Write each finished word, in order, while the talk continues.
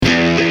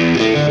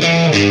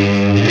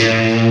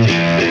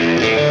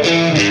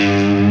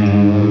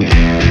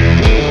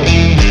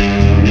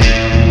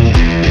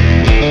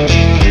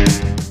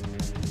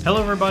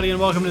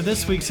welcome to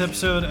this week's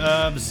episode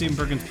of the Stephen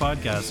Perkins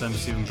Podcast. I'm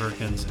Stephen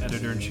Perkins,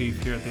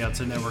 Editor-in-Chief here at the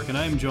Outside Network, and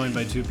I am joined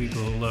by two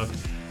people who look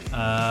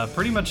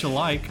pretty much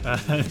alike,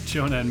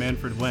 Jonah and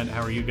Manfred Wendt.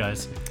 How are you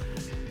guys?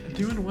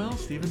 Doing well,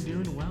 Stephen,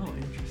 doing well.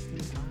 Interesting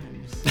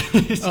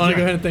times. I want to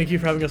go ahead and thank you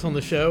for having us on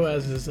the show,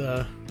 as is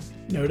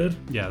noted.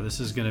 Yeah, this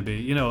is going to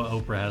be,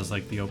 Oprah has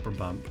like the Oprah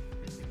bump.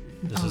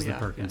 This is the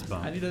Perkins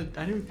bump. I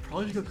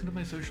probably should go clean up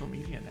my social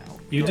media now.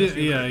 You do,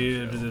 yeah.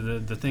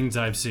 The things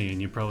I've seen,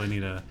 you probably need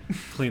to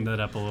clean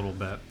that up a little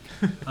bit.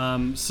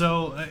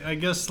 So I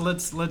guess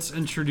let's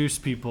introduce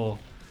people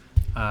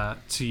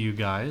to you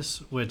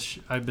guys, which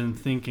I've been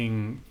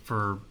thinking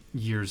for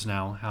years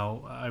now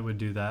how I would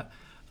do that.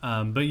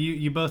 But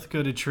you both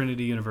go to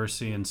Trinity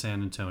University in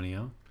San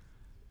Antonio.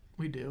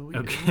 We do.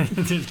 Okay,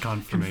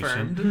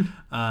 confirmation. Confirmed.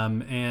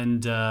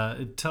 And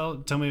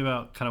tell me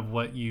about kind of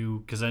what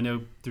because I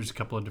know there's a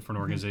couple of different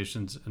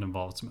organizations and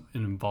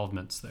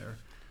involvements there.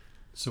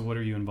 So what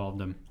are you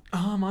involved in?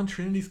 On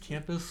Trinity's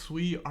campus,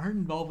 we aren't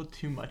involved with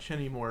too much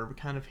anymore. We're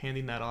kind of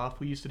handing that off.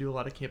 We used to do a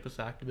lot of campus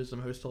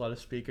activism, host a lot of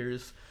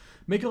speakers,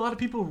 make a lot of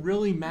people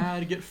really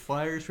mad, get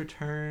flyers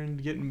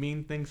returned, get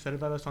mean things said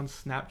about us on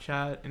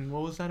Snapchat. And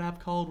what was that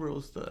app called where it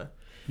was the...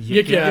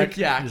 Yik Yak. Yik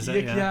Yak.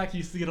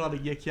 Used to get a lot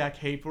of Yik Yak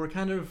hate, but we're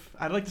kind of...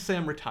 I'd like to say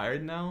I'm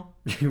retired now.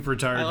 You've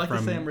retired I like from...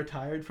 to say I'm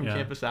retired from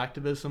campus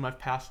activism. I've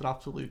passed it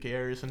off to Luke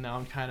Ayers, and now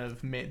I'm kind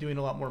of doing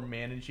a lot more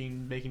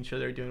managing, making sure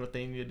they're doing what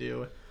they need to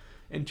do,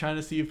 and trying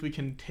to see if we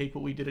can take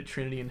what we did at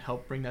Trinity and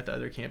help bring that to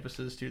other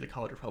campuses through the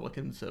College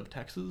Republicans of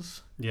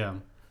Texas. Yeah.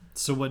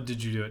 So what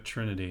did you do at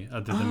Trinity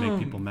other than make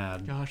people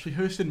mad? Gosh, we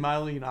hosted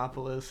Milo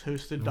Yiannopoulos,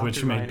 hosted Dr.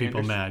 Which Ryan made people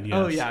Anderson. mad, yes.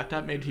 Oh, yeah,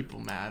 that made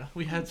people mad.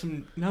 We had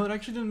some... No, it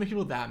actually didn't make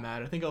people that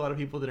mad. I think a lot of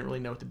people didn't really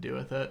know what to do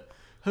with it.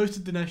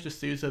 Hosted Dinesh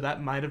D'Souza,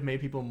 that might have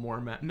made people more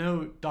mad.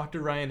 No,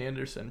 Dr. Ryan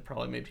Anderson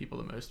probably made people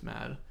the most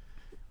mad.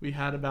 We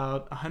had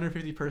about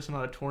 150-person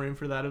auditorium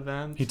for that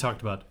event. He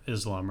talked about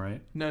Islam,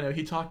 right? No,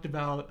 he talked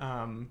about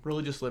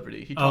religious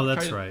liberty. He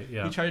right,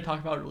 yeah. He tried to talk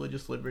about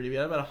religious liberty. We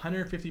had about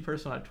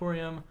 150-person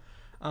auditorium.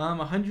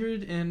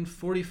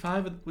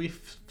 145, we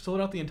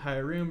sold out the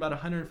entire room. About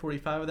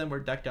 145 of them were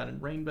decked out in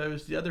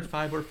rainbows. The other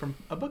 5 were from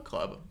a book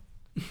club.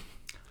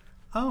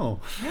 Oh,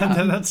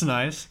 yeah. That's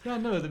nice. Yeah,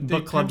 no. The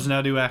book clubs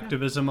now do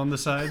activism on the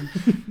side?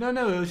 No,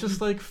 it was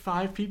just like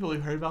 5 people who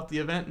heard about the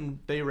event and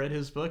they read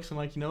his books and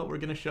like, you know what, we're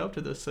going to show up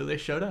to this. So they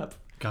showed up.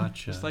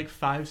 Gotcha. Just like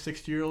 5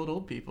 60-year-old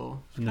old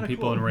people. And the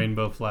people in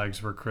rainbow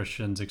flags were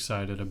Christians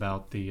excited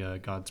about the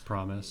God's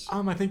promise.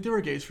 I think they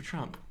were gays for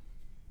Trump.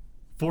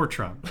 For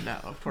Trump? No,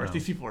 of course. No.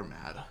 These people were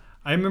mad.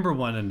 I remember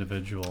one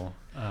individual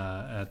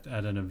at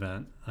an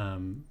event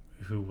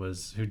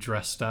who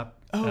dressed up.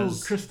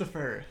 As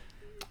Christopher.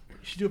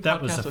 You should do a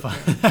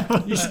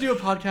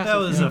podcast. That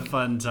was a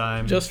fun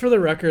time. Just for the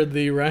record,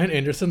 the Ryan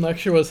Anderson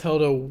lecture was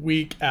held a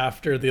week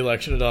after the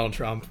election of Donald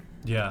Trump.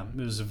 Yeah,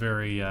 it was a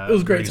very it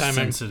was great timing.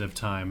 Sensitive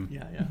time.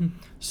 Yeah.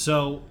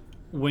 So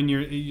when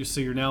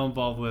you're now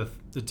involved with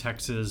the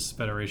Texas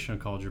Federation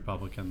of College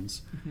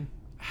Republicans. Mm-hmm.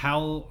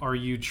 How are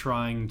you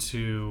trying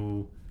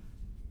to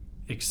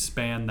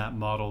expand that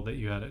model that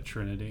you had at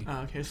Trinity?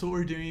 Okay, so what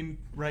we're doing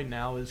right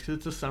now is, because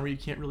it's a summer, you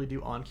can't really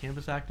do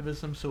on-campus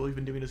activism, so what we've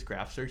been doing is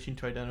graph searching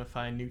to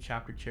identify new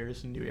chapter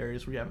chairs in new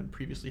areas where we haven't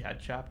previously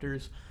had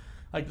chapters.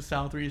 Like the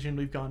South region,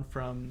 we've gone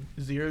from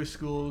 0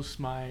 schools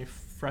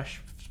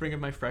spring of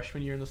my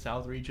freshman year in the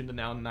South region to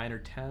now 9 or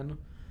 10,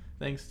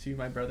 thanks to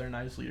my brother and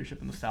I's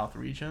leadership in the South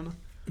region.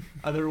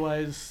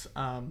 Otherwise,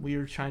 we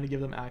were trying to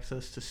give them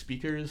access to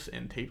speakers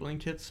and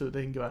tabling kits so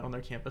they can go out on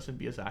their campus and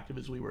be as active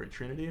as we were at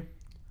Trinity.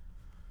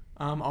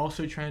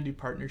 Also trying to do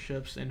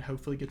partnerships and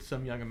hopefully get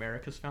some Young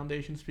America's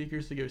Foundation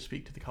speakers to go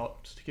speak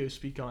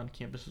on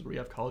campuses where we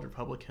have College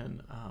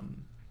Republican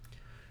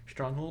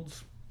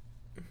strongholds.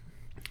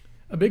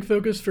 A big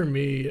focus for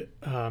me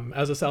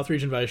as a South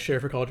Region Vice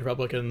Chair for College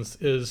Republicans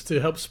is to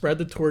help spread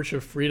the torch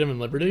of freedom and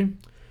liberty,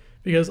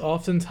 because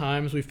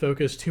oftentimes we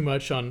focus too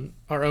much on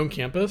our own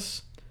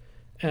campus.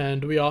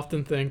 And we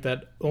often think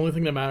that the only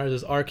thing that matters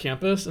is our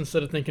campus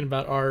instead of thinking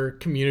about our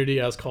community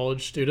as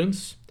college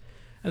students.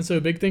 And so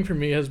a big thing for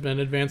me has been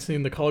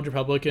advancing the College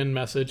Republican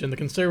message and the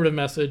conservative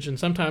message and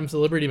sometimes the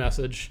liberty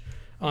message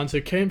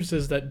onto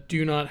campuses that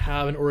do not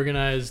have an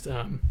organized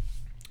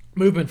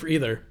movement for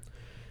either.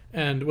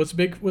 And what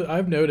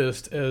I've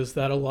noticed is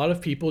that a lot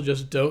of people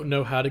just don't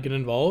know how to get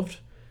involved.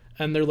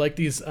 And they're like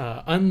these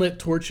unlit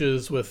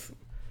torches with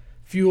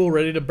fuel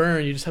ready to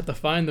burn. You just have to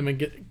find them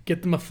and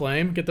get them a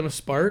flame, get them a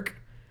spark,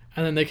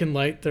 and then they can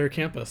light their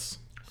campus.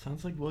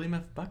 Sounds like William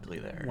F. Buckley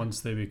there. Once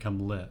they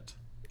become lit.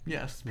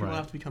 Yes, people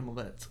have to become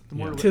lit. The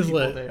more lit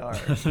people they are,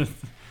 the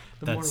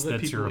more lit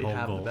that's people your we whole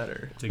have, goal, the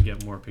better. To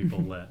get more people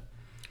lit.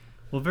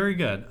 Well, very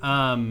good.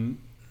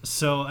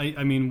 So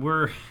I mean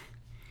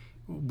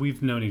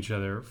we've known each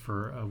other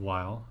for a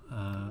while.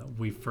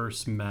 We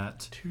first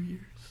met 2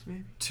 years,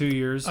 maybe. 2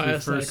 years. ISI we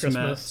first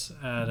Christmas.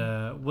 met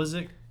at It was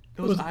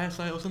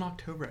ISI. It was in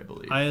October, I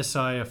believe.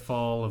 ISI, a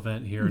fall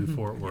event here in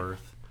Fort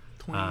Worth.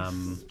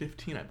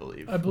 2015, I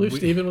believe. I believe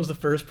Stephen was the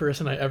first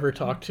person I ever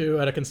talked to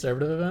at a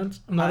conservative event.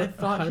 I'm not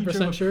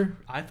 100% sure.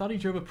 I thought he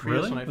drove a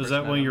Prius when I first met him. Was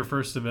that one of your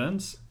first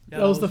events? Yeah,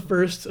 that was the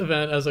first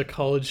event as a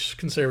college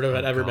conservative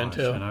I'd ever been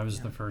to. And I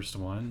was the first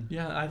one.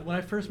 Yeah, when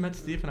I first met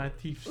Stephen,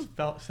 he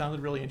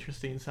sounded really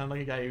interesting. Sounded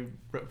like a guy who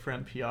wrote for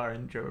NPR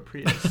and drove a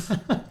Prius.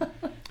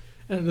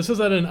 And this was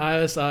at an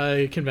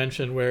ISI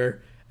convention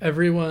where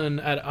everyone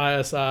at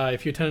ISI,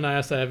 if you attend an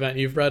ISI event,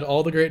 you've read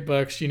all the great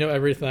books, you know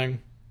everything.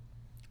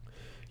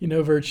 You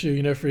know virtue,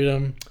 you know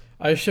freedom.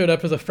 I showed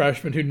up as a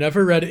freshman who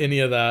never read any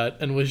of that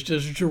and was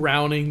just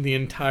drowning the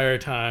entire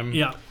time.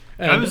 Yeah,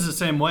 and I was the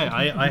same way.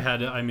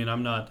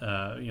 I'm not,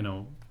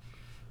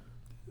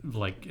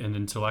 like an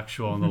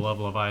intellectual on the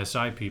level of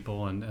ISI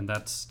people, and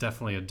that's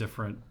definitely a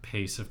different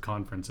pace of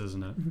conference,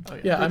 isn't it? Oh,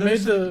 yeah.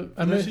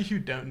 For those of you who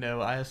don't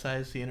know, ISI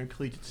is the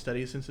Intercollegiate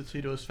Studies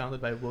Institute. It was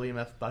founded by William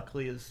F.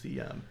 Buckley as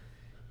the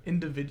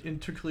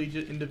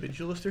intercollegiate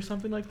individualist or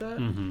something like that.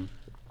 Mm-hmm.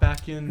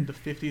 Back in the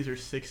 50s or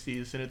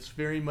 60s, and it's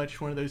very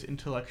much one of those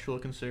intellectual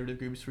conservative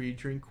groups where you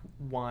drink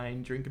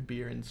wine, drink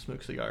beer, and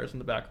smoke cigars on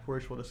the back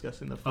porch while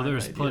discussing the fine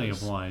there's ideas. Plenty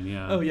of wine,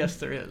 yeah. Oh, yes,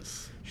 there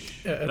is.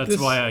 That's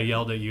why I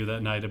yelled at you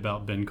that night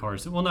about Ben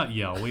Carson. Well, not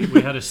yell. We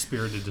had a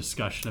spirited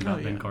discussion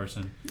about Ben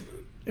Carson.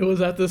 It was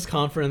at this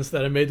conference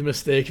that I made the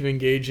mistake of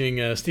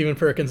engaging Stephen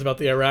Perkins about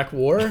the Iraq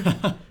War.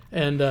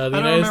 And I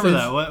don't remember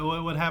that.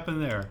 What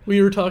happened there? We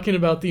were talking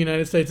about the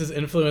United States'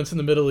 influence in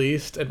the Middle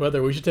East and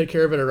whether we should take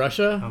care of it or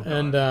Russia. Oh,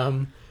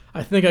 and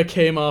I think I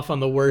came off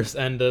on the worst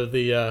end of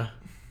the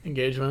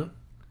engagement.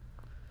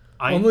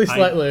 Only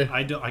slightly.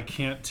 I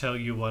can't tell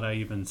you what I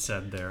even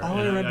said there. All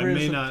I remember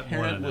is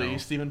apparently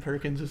Stephen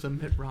Perkins is a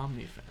Mitt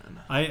Romney fan.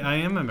 I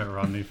am a Mitt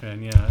Romney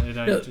fan, yeah.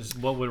 And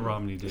what would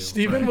Romney do?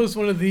 Stephen was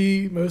one of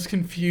the most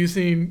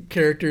confusing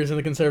characters in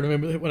the conservative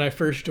movement when I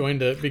first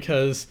joined it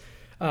because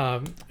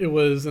it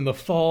was in the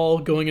fall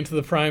going into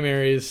the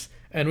primaries,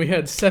 and we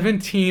had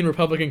 17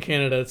 Republican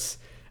candidates.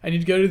 And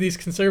you'd go to these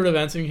conservative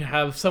events, and you'd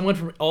have someone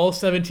from all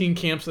 17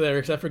 camps there,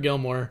 except for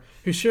Gilmore,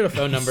 who shared a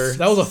phone number.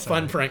 That was a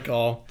fun prank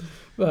call.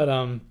 But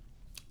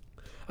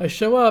I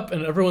show up,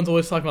 and everyone's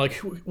always talking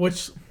about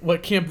like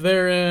what camp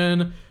they're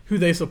in, who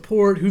they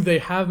support, who they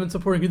have been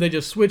supporting, who they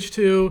just switched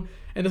to.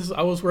 And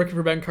I was working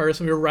for Ben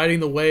Carson. We were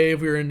riding the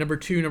wave. We were in number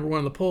 2, number 1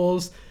 on the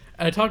polls.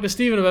 And I talked to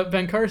Stephen about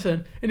Ben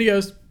Carson, and he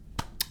goes,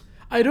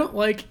 I don't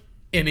like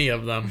any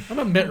of them. I'm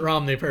a Mitt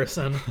Romney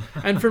person.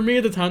 And for me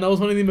at the time, that was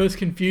one of the most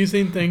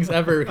confusing things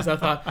ever because I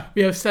thought,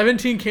 we have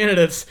 17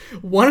 candidates.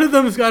 One of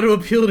them's got to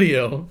appeal to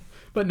you.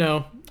 But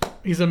no,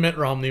 he's a Mitt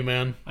Romney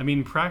man. I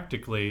mean,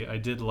 practically, I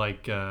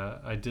like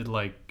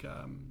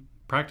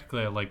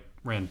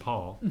Rand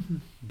Paul,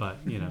 but,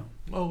 you know.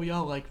 Well, we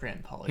all like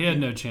Rand Paul. He had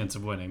no chance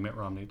of winning. Mitt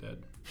Romney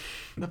did.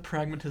 The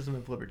pragmatism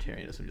of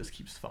libertarianism just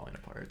keeps falling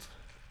apart.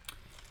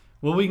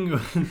 Well, we can go.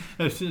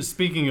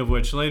 Speaking of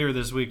which, later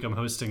this week I'm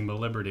hosting The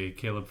Liberty,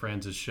 Caleb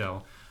Franz's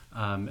show,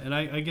 and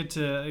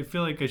I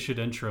feel like I should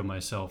intro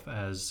myself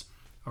as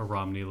a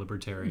Romney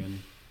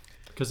libertarian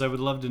because I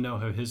would love to know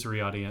how his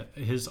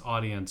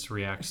audience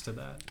reacts to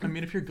that. I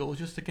mean, if your goal is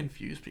just to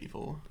confuse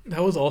people,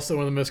 that was also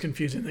one of the most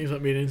confusing things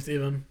about meeting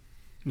Stephen.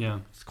 Yeah,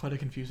 it's quite a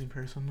confusing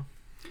person.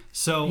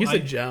 So he's a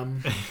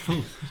gem.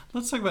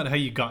 Let's talk about how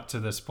you got to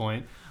this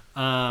point.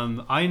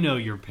 I know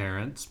your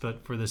parents,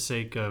 but for the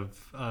sake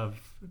of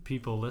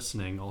people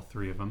listening, all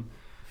 3 of them,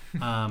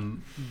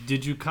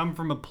 did you come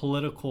from a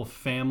political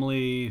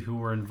family who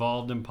were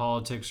involved in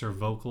politics or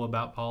vocal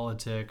about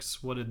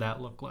politics? What did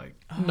that look like?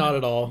 Not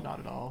at all. Not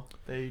at all.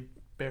 They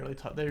barely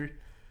taught.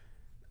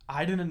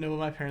 I didn't know what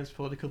my parents'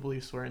 political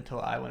beliefs were until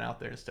I went out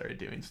there and started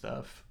doing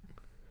stuff.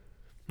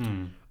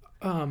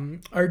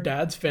 Our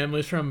dad's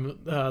family's from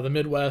the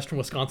Midwest, from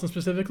Wisconsin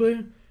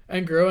specifically.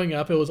 And growing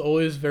up, it was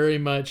always very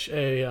much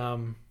a...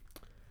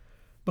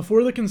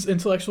 before the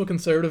intellectual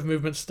conservative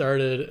movement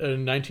started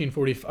in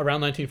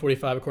around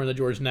 1945, according to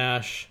George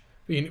Nash,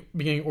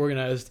 being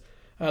organized,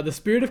 the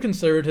spirit of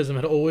conservatism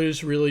had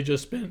always really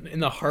just been in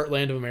the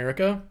heartland of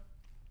America.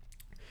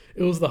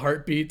 It was the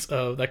heartbeat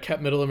that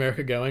kept middle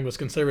America going, was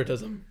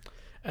conservatism.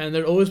 And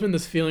there'd always been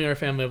this feeling in our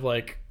family of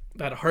like,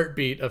 that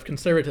heartbeat of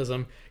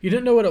conservatism. You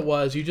didn't know what it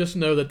was. You just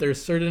know that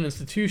there's certain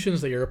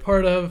institutions that you're a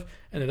part of,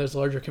 and that there's a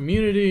larger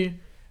community,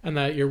 and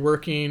that you're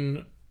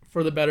working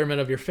for the betterment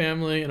of your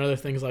family and other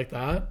things like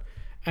that.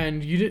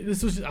 And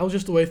that was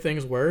just the way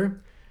things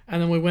were.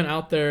 And then we went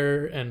out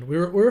there, and we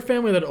were a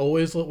family that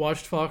always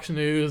watched Fox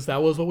News.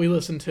 That was what we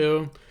listened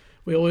to.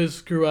 We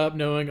always grew up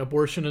knowing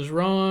abortion is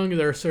wrong.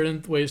 There are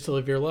certain ways to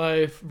live your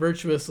life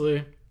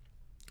virtuously,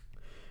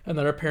 and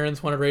that our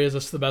parents want to raise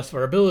us to the best of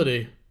our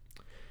ability.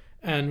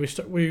 And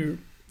we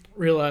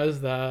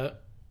realized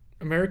that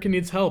America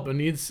needs help. It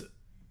needs...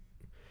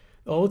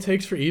 all it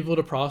takes for evil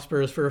to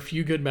prosper is for a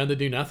few good men to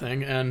do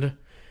nothing. And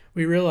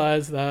we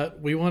realized that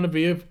we want to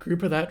be a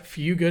group of that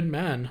few good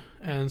men.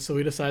 And so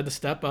we decided to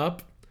step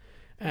up,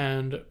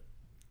 and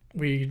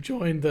we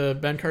joined the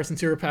Ben Carson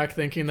Super PAC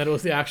thinking that it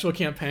was the actual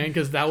campaign,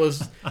 because that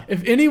was...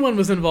 if anyone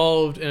was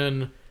involved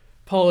in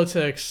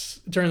politics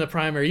during the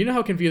primary. You know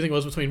how confusing it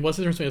was between what's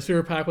the difference between a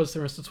super PAC, what's the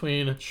difference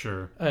between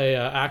Sure. a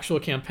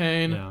actual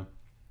campaign. Yeah.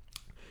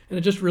 And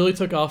it just really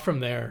took off from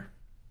there.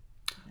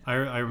 I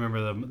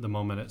remember the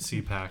moment at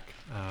CPAC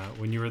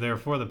when you were there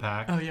for the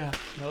PAC. Oh yeah,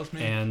 that was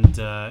me.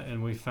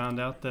 And we found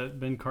out that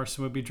Ben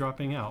Carson would be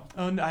dropping out.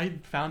 Oh, and I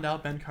found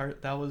out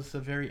that was a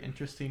very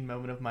interesting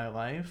moment of my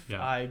life.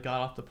 Yeah. I got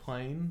off the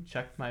plane,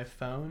 checked my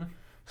phone,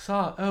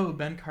 saw,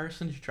 Ben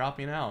Carson's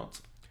dropping out.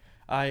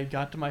 I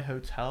got to my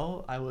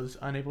hotel. I was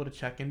unable to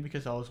check in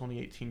because I was only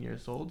 18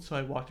 years old, so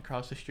I walked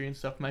across the street and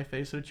stuffed my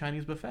face at a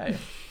Chinese buffet.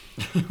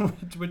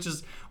 Which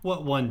is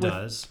what one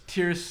does.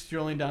 Tears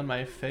strolling down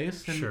my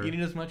face and Sure.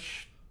 eating as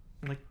much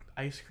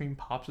ice cream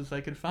pops as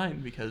I could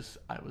find because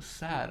I was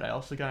sad. I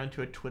also got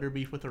into a Twitter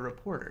beef with a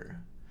reporter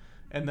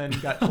and then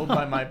got told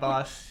by my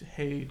boss,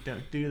 hey,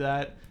 don't do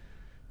that.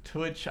 To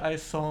which I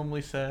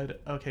solemnly said,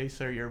 okay,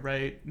 sir, you're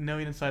right,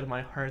 knowing inside of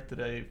my heart that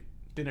I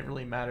didn't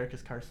really matter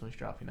because Carson was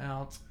dropping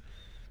out.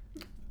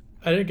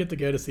 I didn't get to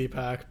go to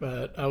CPAC,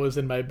 but I was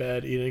in my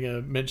bed eating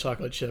a mint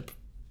chocolate chip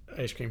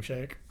ice cream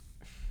shake.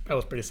 That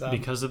was pretty sad.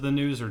 Because of the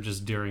news or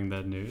just during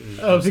the news?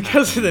 Oh,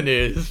 because of the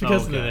news.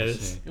 Because of the Okay, I news.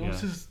 see. It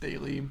was his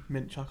daily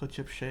mint chocolate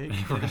chip shake.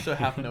 Right. It so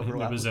happened to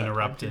overlap. It was with that time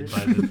interrupted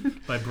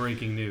period. by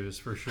breaking news,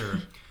 for sure.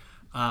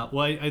 Well,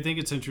 I think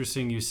it's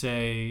interesting you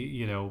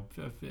say,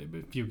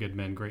 A Few Good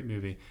Men, great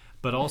movie.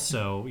 But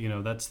also,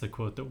 that's the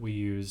quote that we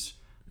use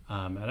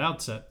at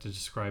Outset to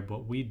describe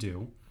what we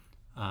do.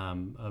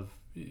 Of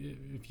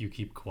if you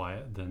keep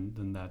quiet,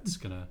 then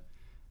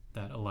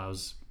that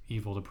allows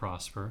evil to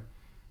prosper.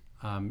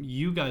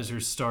 You guys are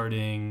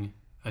starting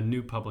a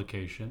new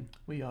publication.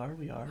 We are.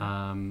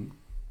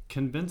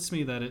 Convince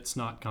me that it's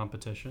not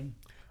competition.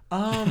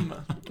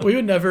 We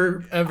would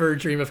never, ever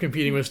dream of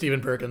competing with Stephen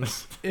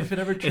Perkins. If it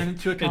ever turned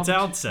into a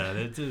competition.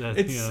 It's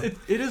Outset.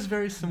 It is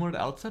very similar to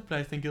Outset, but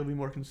I think it'll be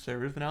more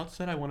conservative than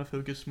Outset. I want to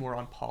focus more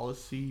on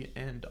policy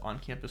and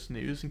on-campus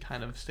news and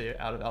kind of stay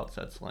out of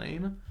Outset's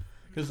lane.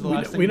 Because the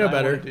last thing I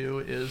want to do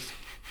is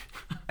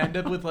end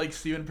up with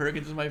Stephen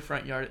Perkins in my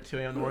front yard at 2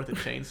 a.m. in the morning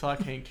with a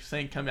chainsaw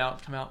saying, come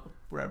out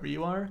wherever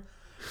you are.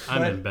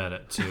 I'm in bed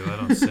at 2. I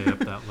don't stay up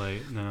that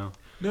late, no.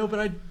 No,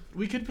 but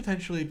we could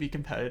potentially be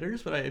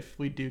competitors, but if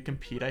we do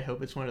compete, I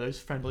hope it's one of those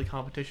friendly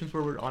competitions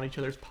where we're on each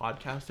other's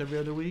podcast every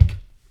other week.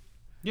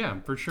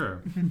 Yeah, for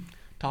sure.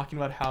 Talking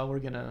about how we're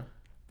going to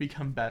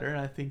become better, and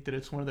I think that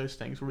it's one of those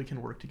things where we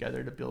can work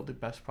together to build the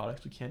best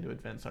products we can to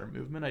advance our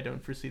movement. I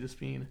don't foresee this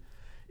being...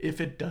 If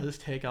it does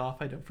take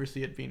off, I don't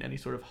foresee it being any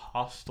sort of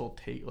hostile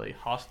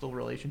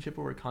relationship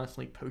where we're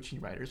constantly poaching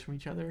writers from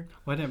each other.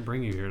 Well, I didn't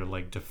bring you here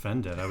to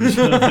defend it. I was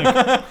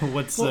like,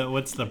 what's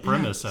the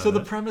premise of it? So the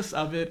premise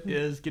of it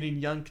is getting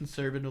young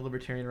conservative and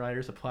libertarian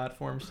writers a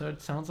platform. So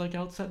it sounds like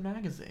Outset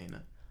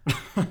Magazine,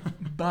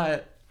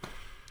 but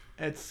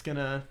it's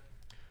gonna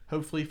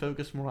hopefully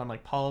focus more on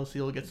policy.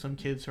 It'll get some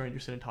kids who are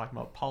interested in talking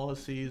about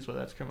policies, whether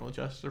that's criminal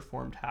justice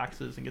reform,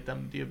 taxes, and get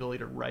them the ability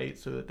to write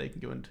so that they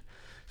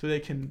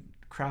can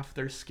craft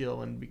their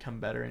skill and become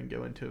better and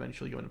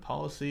eventually go into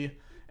policy,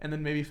 and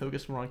then maybe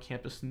focus more on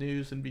campus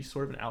news and be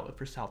sort of an outlet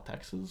for South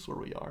Texas where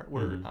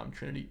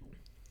Trinity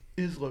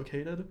is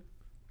located.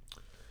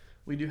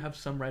 We do have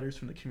some writers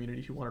from the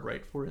community who want to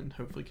write for it and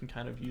hopefully can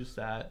kind of use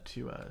that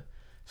to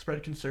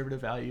spread conservative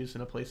values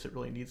in a place that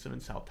really needs them in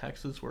South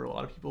Texas, where a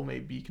lot of people may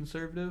be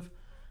conservative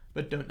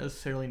but don't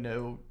necessarily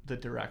know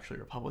that they're actually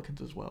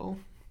Republicans as well.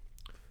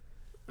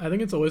 I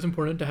think it's always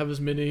important to have as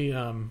many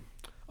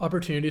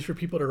opportunities for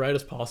people to write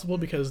as possible,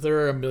 because there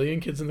are a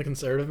million kids in the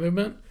conservative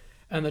movement,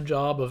 and the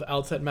job of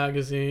Outset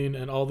Magazine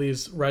and all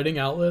these writing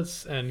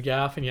outlets and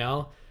GAF and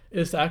YAL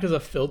is to act as a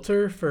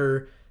filter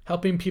for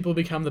helping people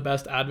become the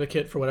best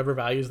advocate for whatever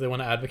values they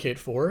want to advocate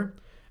for.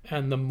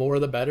 And the more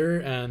the better,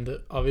 and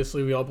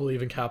obviously we all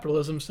believe in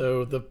capitalism,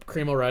 so the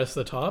cream will rise to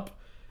the top,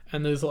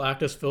 and these will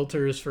act as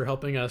filters for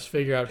helping us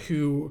figure out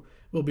who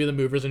will be the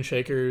movers and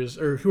shakers,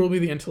 or who will be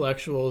the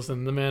intellectuals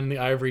and the man in the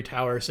ivory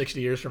tower 60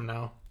 years from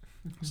now.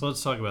 So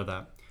let's talk about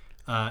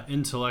that.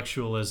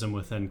 Intellectualism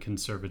within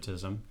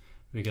conservatism,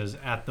 because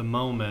at the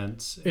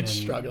moment it's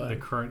in struggling. The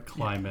current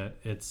climate,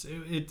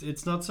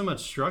 it's not so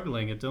much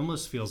struggling. It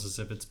almost feels as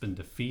if it's been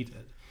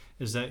defeated.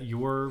 Is that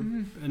your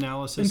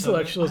analysis?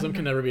 Intellectualism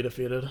can never be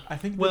defeated. I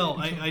think. Well,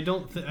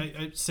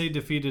 I say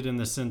defeated in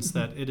the sense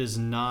that it is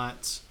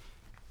not.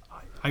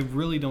 I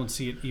really don't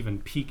see it even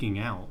peaking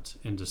out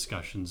in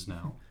discussions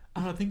now.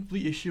 I think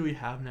the issue we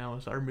have now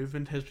is our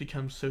movement has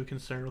become so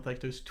concerned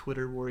with those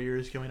Twitter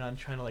warriors going on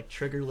trying to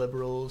trigger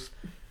liberals,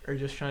 or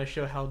just trying to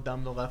show how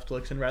dumb the left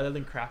looks, and rather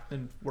than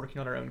working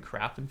on our own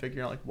craft and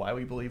figuring out why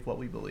we believe what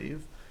we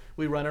believe,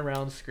 we run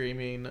around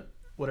screaming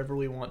whatever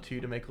we want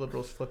to make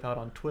liberals flip out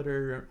on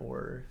Twitter,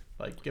 or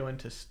go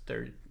into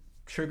their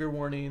trigger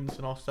warnings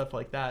and all stuff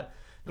like that.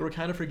 But we're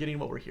kind of forgetting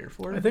what we're here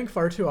for. I think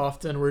far too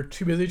often we're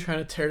too busy trying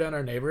to tear down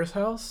our neighbor's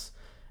house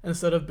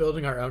instead of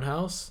building our own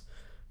house.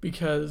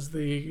 Because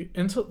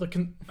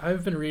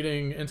I've been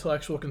reading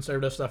intellectual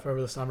conservative stuff over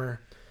the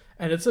summer,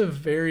 and it's a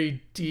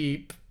very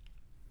deep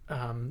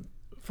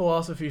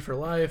philosophy for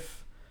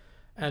life,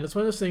 And it's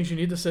one of those things you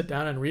need to sit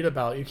down and read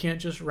about. You can't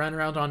just run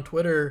around on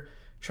Twitter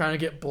trying to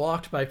get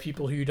blocked by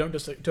people who you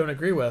don't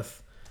agree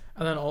with.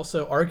 And then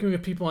also arguing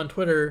with people on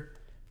Twitter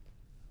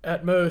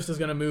at most is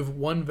going to move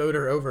one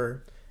voter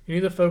over. You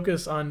need to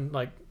focus on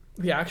like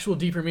the actual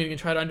deeper meaning and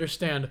try to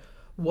understand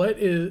what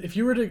is, if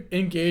you were to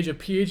engage a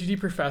PhD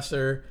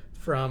professor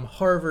from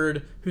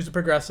Harvard who's a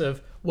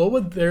progressive, what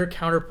would their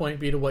counterpoint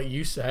be to what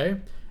you say?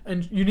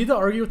 And you need to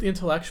argue with the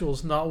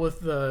intellectuals, not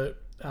with the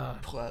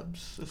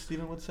plebs, as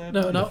Stephen would say.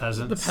 No, not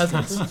peasants. the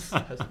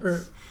peasants.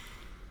 Or,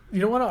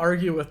 you don't want to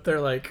argue with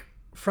their like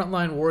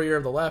frontline warrior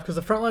of the left, because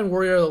the frontline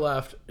warrior of the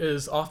left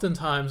is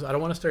oftentimes, I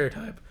don't want to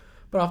stereotype,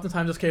 but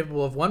oftentimes is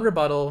capable of one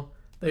rebuttal.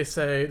 They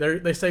say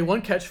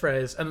one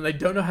catchphrase, and then they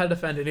don't know how to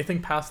defend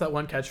anything past that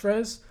one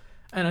catchphrase.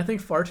 And I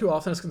think far too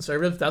often as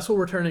conservatives, that's what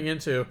we're turning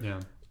into. Yeah.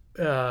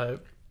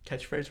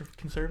 Catchphrase for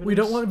conservatives? We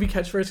don't want to be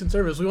catchphrase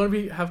conservatives. We want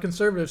to have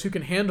conservatives who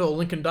can handle a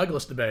Lincoln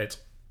Douglas debate.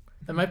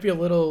 That might be a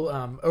little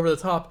over the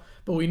top,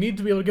 but we need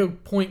to be able to go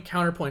point,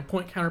 counterpoint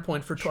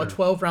for a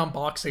 12-round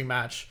boxing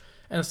match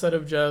instead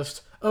of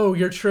just, oh,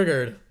 you're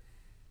triggered.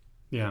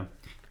 Yeah.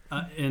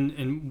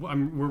 And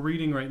we're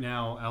reading right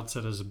now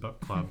Outset as a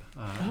book club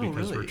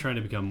because really? we're trying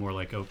to become more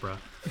like Oprah.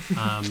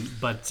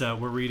 But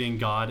we're reading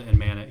God and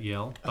Man at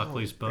Yale,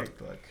 Buckley's book.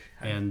 Great book.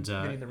 And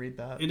meaning to read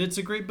that. And it's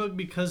a great book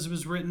because it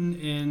was written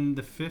in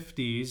the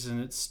 50s and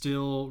it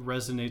still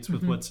resonates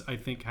with what's, I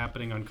think,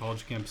 happening on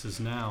college campuses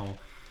now.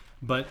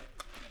 But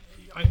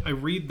I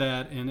read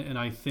that and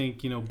I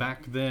think,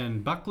 back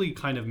then, Buckley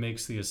kind of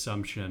makes the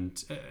assumption,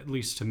 at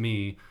least to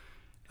me,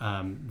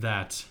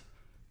 that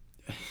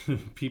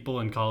people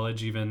in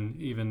college,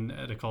 even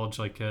at a college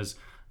like his,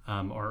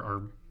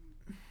 are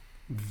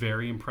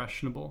very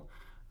impressionable.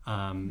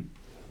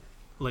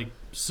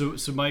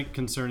 So my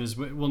concern is,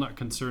 well, not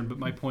concern, but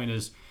my point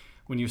is,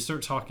 when you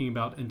start talking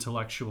about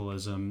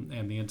intellectualism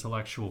and the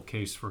intellectual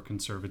case for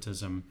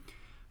conservatism,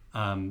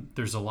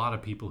 there's a lot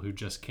of people who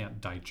just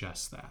can't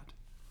digest that.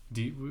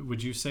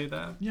 Would you say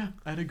that? Yeah,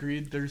 I'd agree.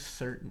 There's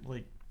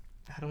certain,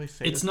 how do I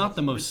say it's this? not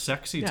the most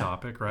sexy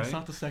topic, right? It's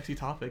not the sexy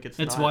topic.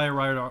 It's why I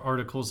write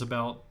articles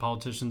about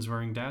politicians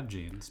wearing dad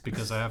jeans,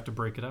 because I have to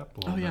break it up a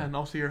little bit. And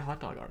also your hot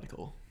dog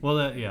article. Well,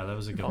 that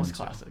was a good one. That was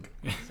classic.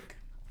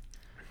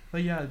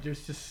 But yeah,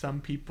 there's just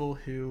some people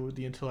who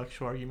the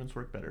intellectual arguments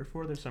work better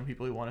for. There's some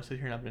people who want to sit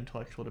here and have an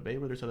intellectual debate,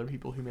 but there's other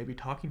people who maybe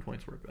talking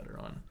points work better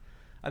on.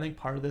 I think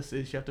part of this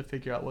is you have to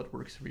figure out what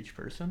works for each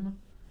person.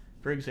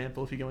 For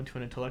example, if you go into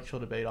an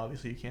intellectual debate,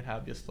 obviously you can't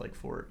have just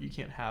you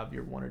can't have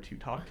your one or two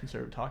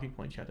conservative talking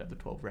points. You have to have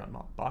the 12-round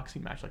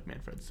boxing match, like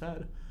Manfred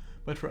said.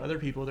 But for other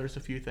people, there's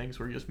a few things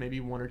where just maybe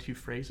one or two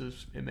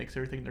phrases, it makes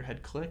everything in their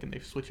head click and they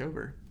switch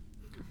over.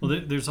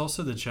 Well, there's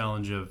also the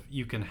challenge of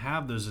you can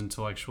have those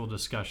intellectual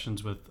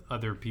discussions with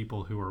other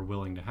people who are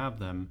willing to have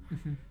them.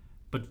 Mm-hmm.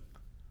 But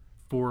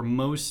for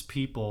most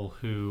people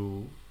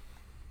who,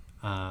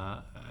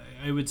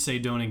 I would say,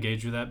 don't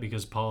engage with that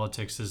because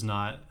politics is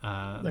not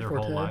their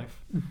whole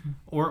life,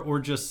 or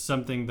just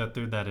something that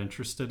they're that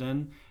interested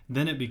in,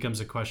 then it becomes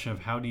a question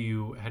of how do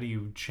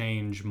you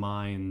change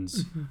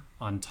minds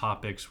on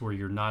topics where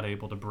you're not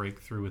able to break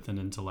through with an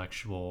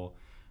intellectual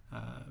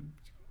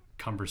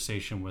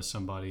conversation with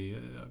somebody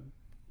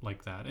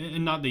like that.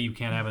 And not that you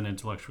can't have an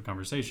intellectual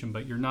conversation,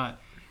 but you're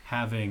not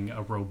having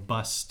a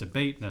robust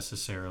debate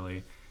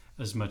necessarily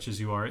as much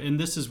as you are. And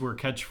this is where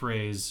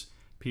catchphrase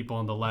people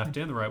on the left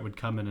and the right would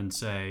come in and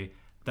say,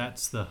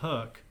 that's the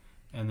hook.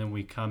 And then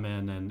we come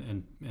in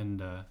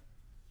and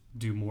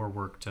do more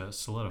work to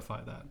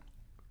solidify that.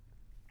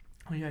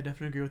 Oh yeah, I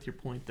definitely agree with your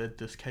point that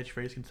this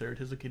catchphrase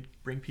conservatism could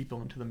bring people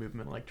into the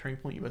movement. Like Turning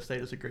Point USA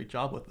does a great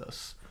job with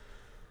this.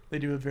 They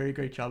do a very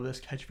great job of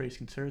this catchphrase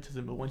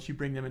conservatism, but once you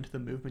bring them into the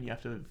movement, you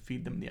have to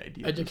feed them the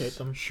ideas. Educate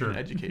them. Sure.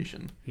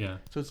 Education. Yeah.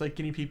 So it's like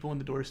getting people in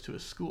the doors to a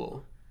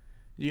school.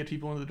 You get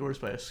people into the doors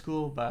by a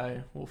school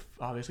by, well,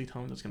 obviously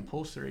tell them it's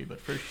compulsory,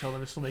 but first tell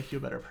them this will make you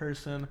a better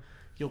person.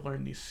 You'll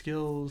learn these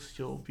skills.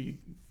 You'll be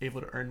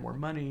able to earn more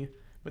money.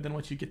 But then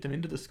once you get them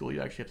into the school, you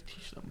actually have to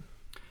teach them.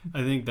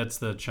 I think that's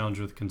the challenge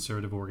with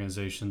conservative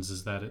organizations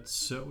is that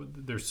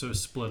they're so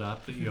split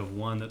up that you have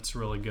one that's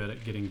really good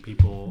at getting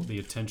people, the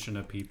attention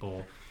of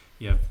people.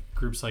 You have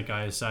groups like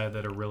ISI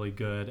that are really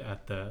good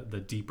at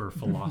the deeper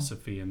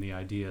philosophy and the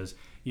ideas.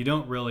 You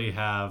don't really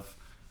have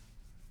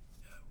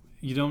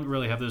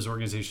those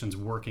organizations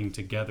working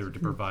together to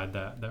provide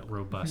that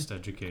robust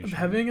education.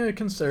 Having a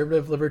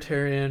conservative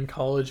libertarian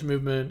college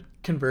movement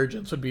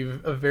convergence would be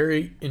a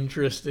very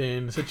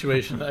interesting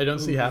situation that I don't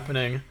see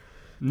happening.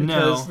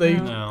 Because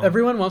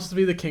everyone wants to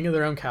be the king of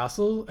their own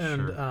castle.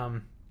 And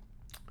sure.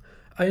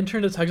 I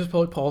interned at Texas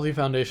Public Policy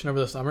Foundation over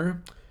the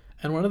summer.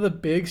 And one of the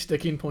big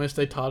sticking points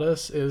they taught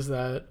us is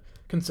that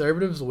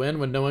conservatives win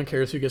when no one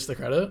cares who gets the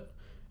credit.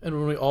 And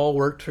when we all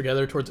work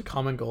together towards a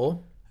common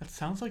goal. That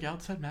sounds like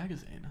Outside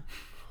Magazine.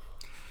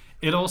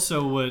 It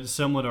also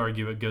some would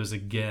argue it goes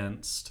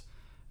against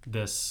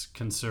this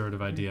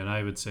conservative idea. And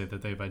I would say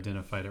that they've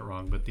identified it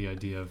wrong. But the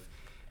idea of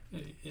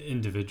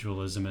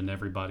individualism and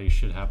everybody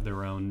should have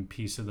their own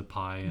piece of the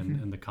pie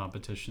and the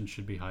competition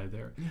should be high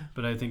there. Yeah.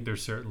 But I think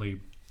there's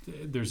certainly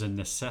there's a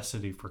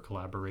necessity for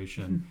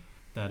collaboration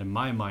that in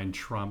my mind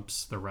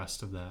trumps the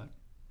rest of that.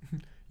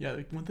 Yeah,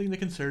 like one thing the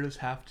conservatives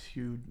have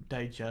to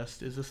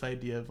digest is this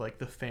idea of like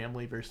the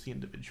family versus the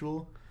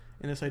individual,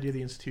 and this idea of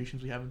the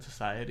institutions we have in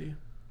society.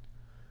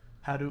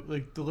 How do,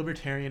 like, the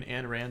libertarian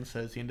Ayn Rand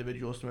says the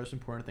individual is the most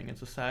important thing in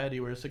society,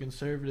 whereas the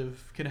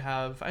conservative can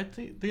have, I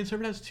think the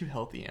conservative has two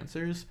healthy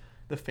answers: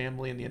 the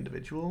family and the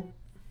individual.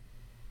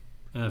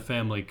 And a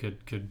family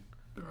could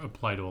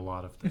apply to a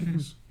lot of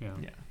things. Yeah.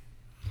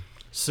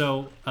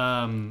 So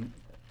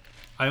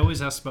I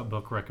always ask about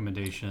book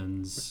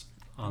recommendations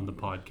on the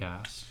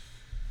podcast.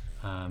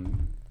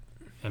 And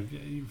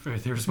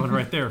there's one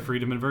right there,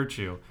 Freedom and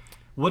Virtue.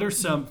 What are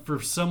some, for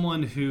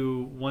someone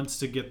who wants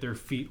to get their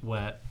feet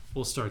wet,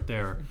 we'll start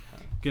there,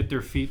 get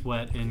their feet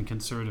wet in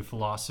conservative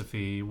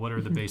philosophy, what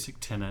are the basic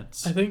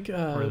tenets? I think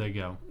where do they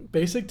go?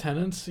 Basic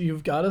tenets,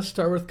 you've got to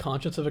start with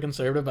Conscience of a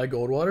Conservative by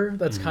Goldwater.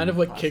 That's kind of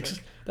what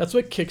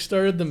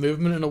kickstarted the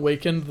movement and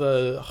awakened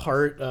the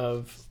heart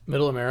of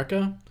middle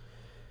America.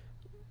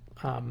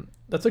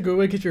 That's a good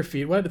way to get your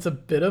feet wet. It's a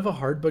bit of a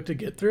hard book to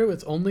get through.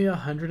 It's only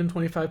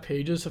 125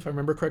 pages, if I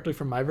remember correctly,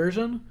 from my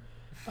version.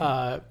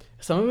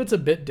 Some of it's a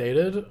bit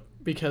dated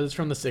because it's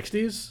from the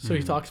 60s, so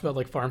he talks about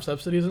like farm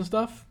subsidies and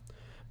stuff.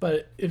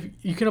 But if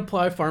you can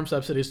apply farm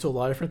subsidies to a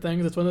lot of different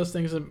things, it's one of those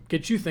things that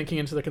gets you thinking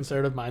into the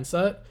conservative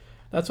mindset.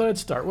 That's what I'd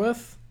start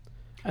with.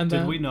 And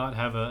did then, we not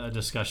have a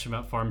discussion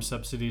about farm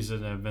subsidies at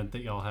an event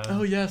that y'all had?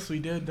 Oh yes, we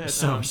did that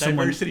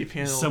diversity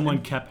panel.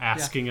 Someone kept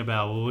asking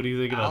about, well, what do you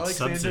think about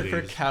subsidies?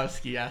 Alexander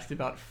Perkowski asked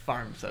about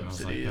farm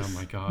subsidies. I was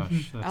like, oh my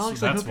gosh, Alex,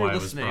 that's I hope why you're I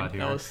was listening. brought here.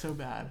 That was so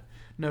bad.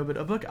 No, but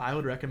a book I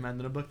would recommend,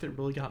 and a book that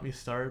really got me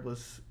started,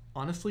 was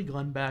honestly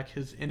Glenn Beck,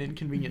 his An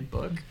Inconvenient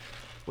Book,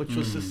 which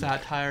was the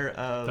satire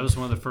of... That was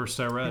one of the first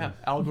I read. Yeah,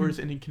 Al Gore's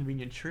An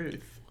Inconvenient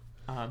Truth.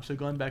 So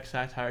Glenn Beck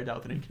satired out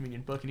with An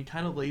Inconvenient Book, and he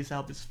kind of lays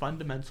out this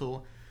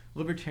fundamental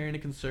libertarian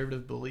and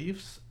conservative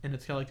beliefs, and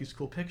it's got like these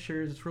cool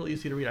pictures. It's really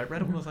easy to read. I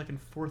read it when I was like in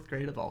 4th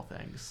grade of all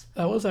things.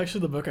 that was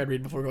actually the book I'd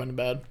read before going to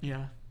bed.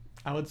 Yeah.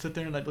 I would sit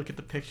there and I'd look at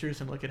the pictures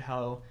and look at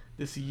how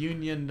this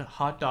union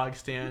hot dog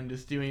stand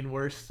is doing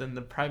worse than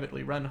the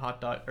privately run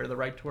hot dog, or the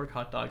right to work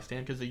hot dog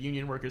stand, because the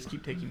union workers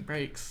keep taking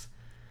breaks.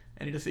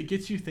 And it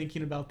gets you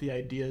thinking about the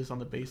ideas on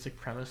the basic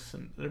premise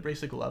and the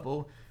basic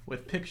level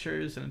with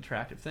pictures and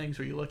interactive things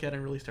where you look at it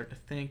and really start to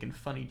think, and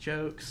funny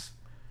jokes.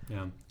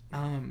 Yeah.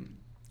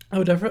 I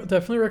would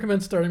definitely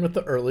recommend starting with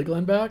the early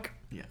Glenn Beck.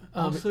 Yeah.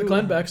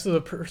 Glenn Beck's the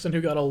person who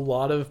got a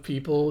lot of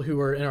people who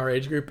were in our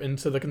age group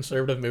into the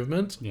conservative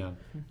movement. Yeah.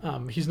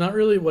 He's not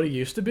really what he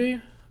used to be,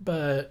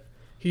 but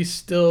he's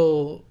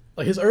still...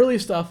 Like, his early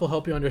stuff will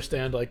help you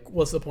understand, like,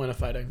 what's the point of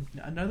fighting.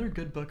 Another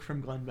good book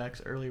from Glenn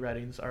Beck's early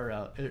writings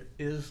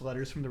is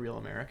Letters from the Real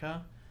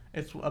America.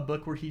 It's a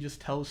book where he just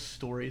tells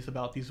stories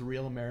about these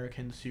real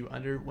Americans who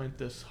underwent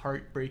this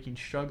heartbreaking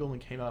struggle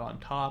and came out on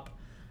top.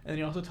 And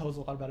he also tells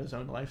a lot about his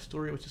own life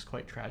story, which is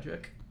quite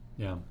tragic.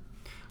 Yeah.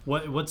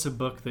 What's a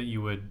book that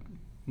you would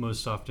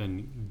most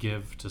often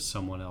give to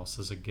someone else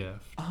as a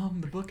gift?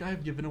 The book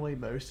I've given away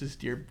most is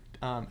Dear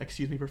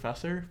Excuse Me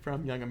Professor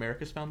from Young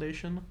America's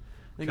Foundation.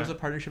 I think it was a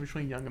partnership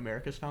between Young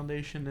America's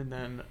Foundation and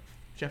then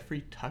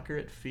Jeffrey Tucker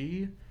at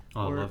Fee,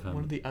 I love him.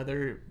 one of the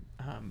other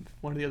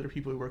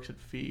people who works at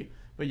Fee.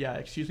 But yeah,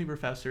 Excuse Me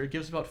Professor. It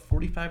gives about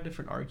 45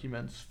 different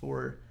arguments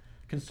for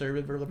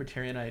conservative or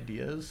libertarian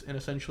ideas, and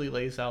essentially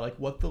lays out like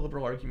what the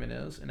liberal argument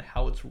is and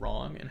how it's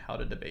wrong and how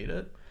to debate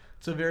it.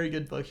 It's a very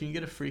good book. You can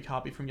get a free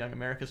copy from Young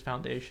America's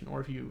Foundation,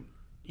 or if you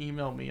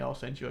email me, I'll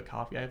send you a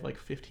copy. I have like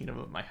 15 of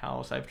them at my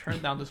house. I've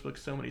turned down this book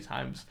so many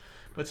times,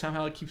 but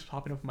somehow it keeps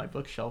popping up on my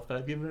bookshelf that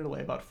I've given it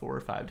away about 4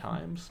 or 5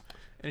 times.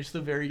 And it's just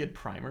a very good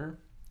primer.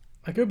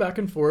 I go back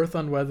and forth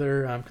on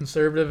whether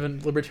conservative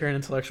and libertarian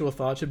intellectual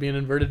thought should be an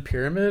inverted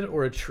pyramid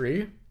or a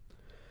tree.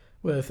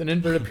 With an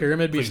inverted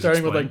pyramid, be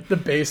starting with like the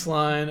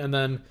baseline, and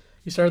then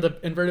you start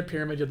with the inverted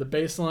pyramid, you have the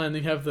baseline,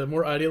 then you have the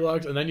more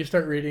ideologues, and then you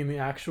start reading the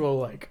actual,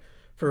 like,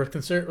 with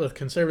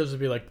conservatives would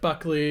be like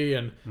Buckley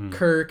and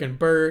Kirk and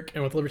Burke,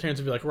 and with libertarians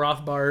would be like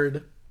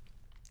Rothbard.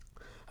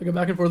 I go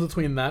back and forth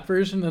between that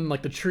version and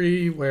like the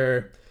tree,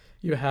 where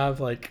you have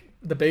like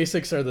the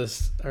basics are the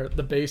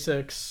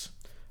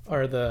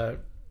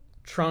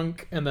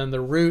trunk, and then the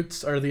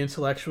roots are the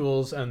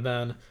intellectuals, and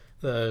then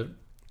the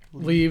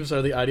leaves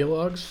are the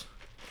ideologues.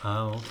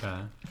 Oh,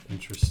 okay.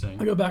 Interesting.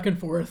 I go back and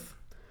forth,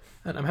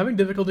 and I'm having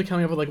difficulty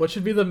coming up with like what's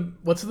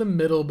the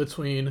middle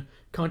between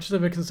conscious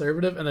of a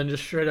conservative and then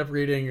just straight up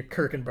reading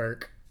Kirk and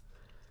Burke.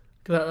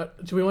 Do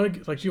you want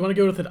to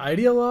go with an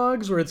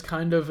ideologues where it's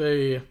kind of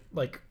a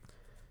like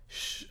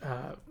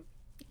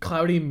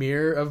cloudy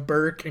mirror of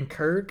Burke and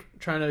Kirk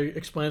trying to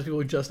explain to people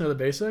who just know the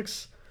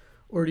basics,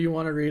 or do you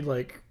want to read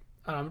like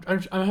I'm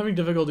having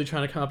difficulty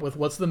trying to come up with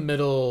what's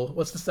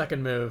the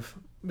second move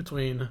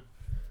between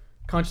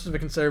Conscious of a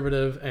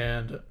Conservative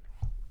and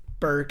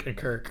Burke and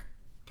Kirk.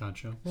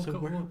 Gotcha. So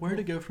where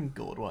to go from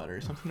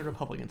Goldwater? Something the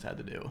Republicans had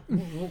to do.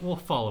 We'll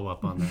follow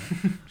up on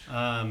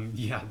that.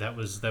 Yeah, that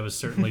was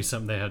certainly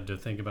something they had to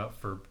think about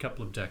for a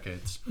couple of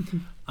decades.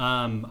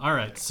 All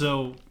right.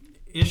 So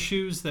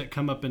issues that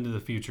come up into the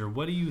future,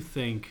 what do you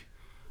think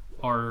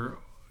are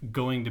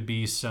going to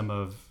be some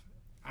of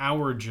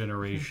our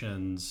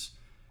generation's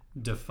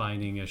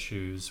defining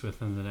issues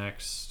within the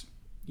next,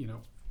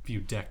 few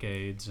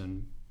decades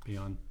and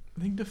beyond?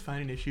 I think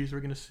defining issues, we're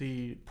going to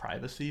see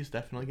privacy is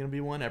definitely going to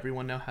be one.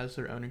 Everyone now has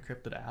their own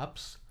encrypted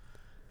apps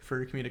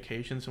for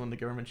communications. So when the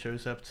government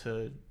shows up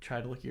to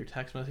try to look at your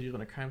text messages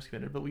when a crime's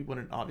committed, but we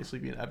wouldn't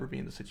obviously ever be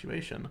in the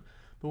situation.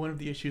 But one of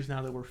the issues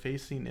now that we're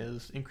facing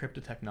is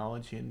encrypted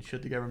technology, and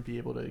should the government be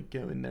able to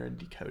go in there and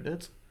decode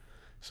it?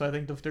 So I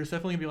think there's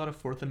definitely going to be a lot of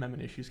Fourth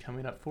Amendment issues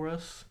coming up for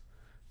us,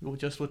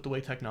 just with the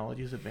way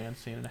technology is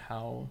advancing and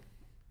how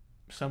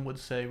some would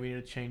say we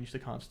need to change the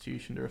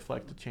Constitution to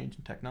reflect the change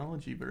in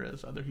technology,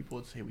 whereas other people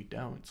would say we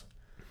don't.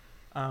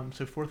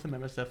 So Fourth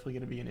Amendment is definitely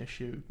going to be an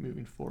issue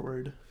moving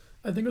forward.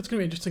 I think what's going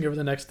to be interesting over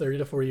the next 30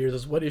 to 40 years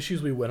is what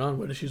issues we win on,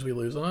 what issues we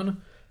lose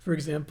on. For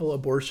example,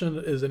 abortion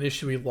is an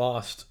issue we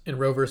lost in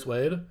Roe v.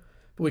 Wade,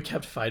 but we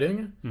kept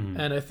fighting. Mm-hmm.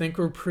 And I think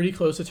we're pretty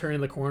close to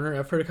turning the corner.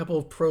 I've heard a couple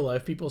of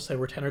pro-life people say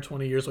we're 10 or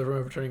 20 years away from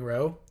overturning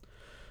Roe.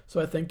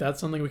 So I think that's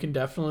something we can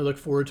definitely look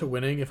forward to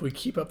winning if we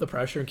keep up the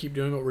pressure and keep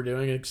doing what we're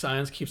doing and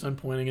science keeps on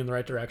pointing in the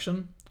right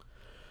direction.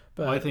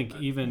 But I think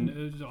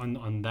even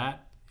on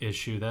that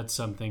issue, that's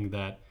something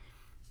that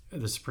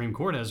the Supreme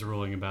Court has a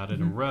ruling about it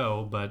in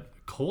Roe, but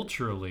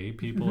culturally,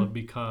 people have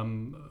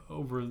become,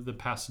 over the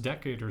past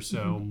decade or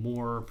so,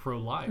 more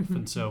pro-life.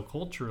 And so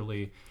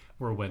culturally,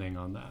 we're winning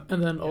on that.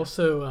 And then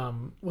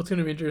also, what's going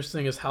to be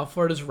interesting is how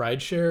far does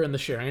rideshare and the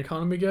sharing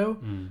economy go?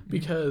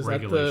 Because I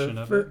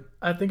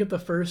think at the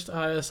first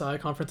ISI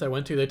conference I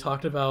went to, they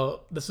talked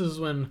about, this is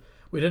when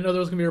we didn't know there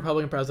was going to be a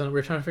Republican president. We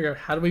were trying to figure out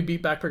how do we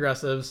beat back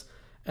progressives.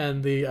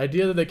 And the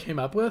idea that they came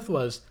up with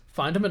was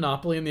find a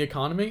monopoly in the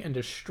economy and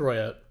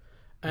destroy it.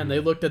 And they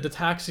looked at the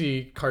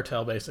taxi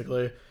cartel,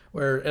 basically,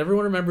 where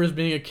everyone remembers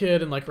being a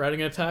kid and like riding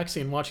in a taxi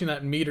and watching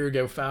that meter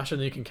go faster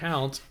than you can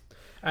count.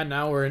 And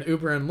now we're in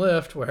Uber and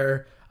Lyft,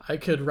 where I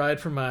could ride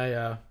from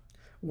my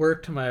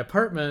work to my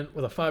apartment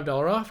with a $5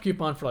 off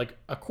coupon for like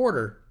a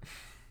quarter.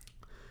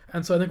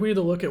 And so I think we need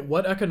to look at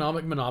what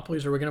economic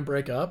monopolies are we going to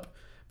break up,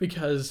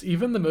 because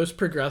even the most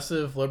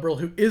progressive liberal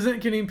who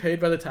isn't getting paid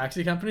by the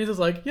taxi companies is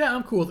like, yeah,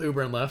 I'm cool with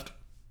Uber and Lyft.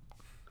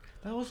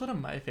 That was one of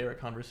my favorite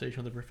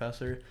conversations with the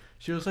professor.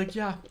 She was like,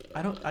 yeah,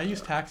 I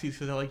use taxis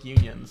because I like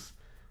unions.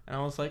 And I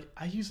was like,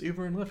 I use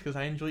Uber and Lyft because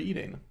I enjoy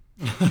eating.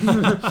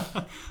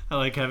 I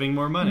like having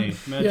more money.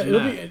 Imagine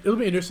it'll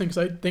be interesting because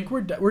I think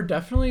we're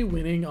definitely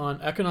winning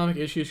on economic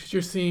issues, because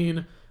you're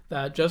seeing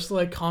that just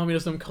like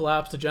communism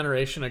collapsed a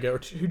generation ago, or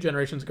 2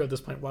 generations ago at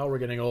this point, while we're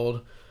getting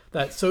old,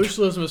 that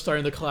socialism is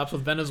starting to collapse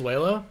with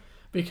Venezuela.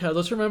 Because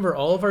let's remember,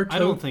 all of our I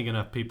don't think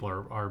enough people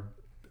are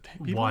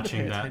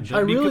watching that. I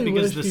really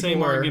because the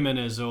same argument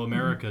is,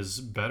 America's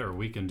better,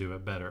 we can do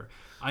it better.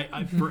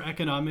 I for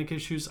economic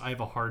issues, I have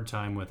a hard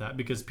time with that,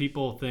 because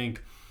people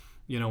think,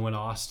 when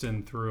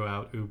Austin threw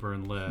out Uber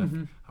and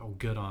Lyft, oh,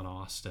 good on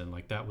Austin.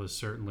 Like, that was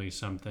certainly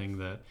something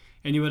that,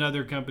 and you had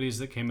other companies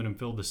that came in and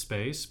filled the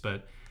space,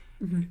 but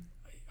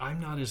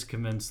I'm not as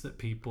convinced that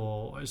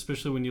people,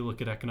 especially when you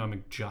look at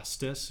economic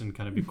justice and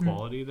kind of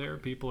equality there,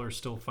 people are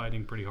still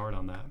fighting pretty hard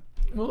on that.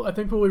 Well, I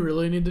think what we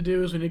really need to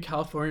do is we need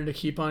California to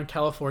keep on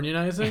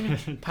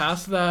Californianizing,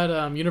 pass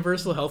that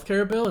universal health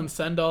care bill, and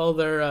send all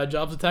their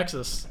jobs to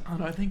Texas. Oh,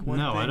 no, I think one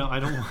thing... I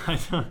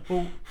don't.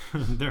 Well,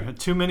 there are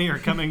too many are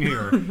coming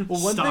here.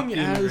 Well, one thing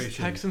as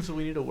Texans that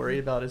we need to worry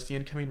about is the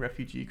incoming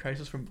refugee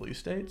crisis from blue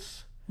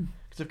states.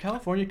 Because if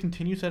California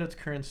continues at its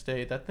current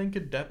state, that's going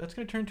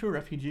to turn into a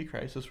refugee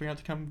crisis. We're going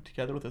to have to come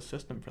together with a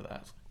system for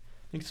that.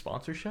 I think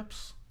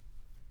sponsorships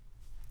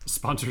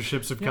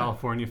of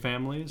California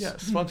families? Yeah,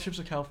 sponsorships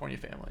of California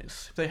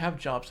families. If they have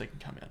jobs, they can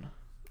come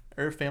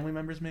in. Or family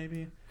members,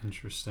 maybe.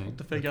 Interesting. We'll have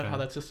to figure out how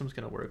that system's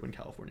going to work when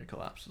California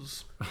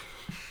collapses.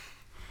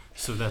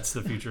 So that's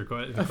the future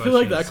question. I feel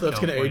like that clip's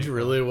going to age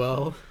really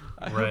well.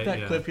 I hope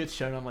that clip gets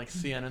shown on like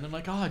CNN, and I'm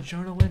like,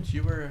 Jonah Lynch,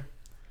 you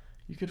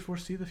could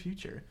foresee the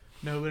future.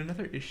 No, but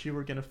another issue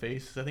we're going to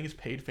face is, I think, is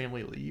paid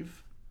family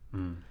leave.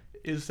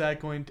 Is that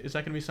going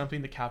to be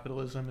something that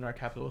capitalism and our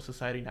capitalist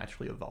society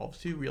naturally evolves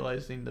to,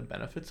 realizing the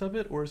benefits of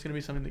it, or is it going to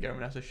be something the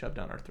government has to shove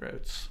down our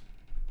throats?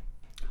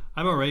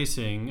 I'm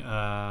erasing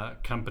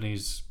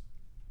companies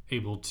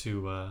able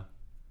to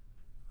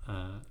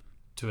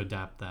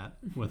adapt that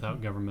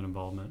without government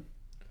involvement.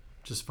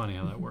 Just funny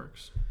how that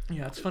works.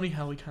 Yeah, it's funny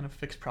how we kind of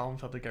fix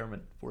problems without the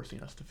government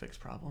forcing us to fix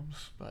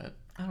problems, but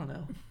I don't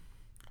know.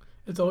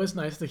 It's always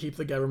nice to keep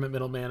the government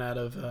middleman out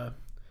of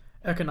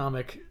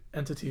economic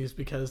entities,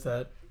 because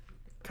that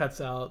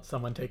cuts out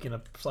someone taking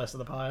a slice of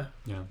the pie.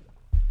 Yeah.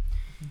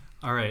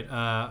 All right.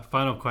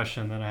 Final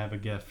question, then I have a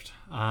gift.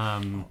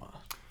 Final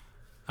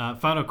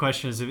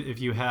question is, if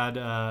you had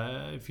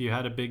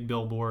a big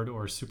billboard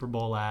or Super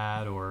Bowl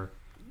ad, or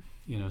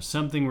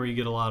something where you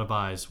get a lot of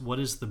eyes, what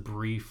is the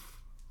brief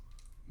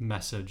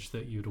message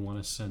that you'd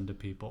want to send to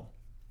people?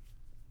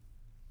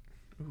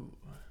 Ooh.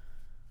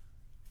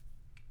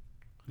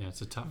 Yeah,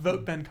 it's a tough Vote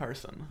one. Ben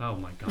Carson. Oh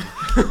my God.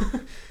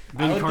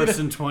 Ben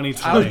Carson 2020.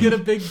 I would get a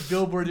big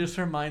billboard that just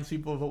reminds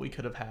people of what we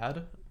could have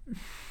had.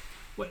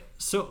 Wait,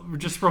 so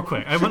just real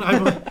quick, I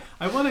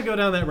want to go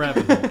down that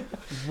rabbit hole.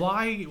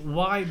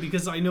 Why?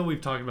 Because I know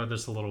we've talked about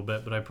this a little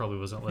bit, but I probably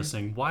wasn't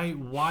listening.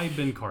 Why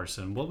Ben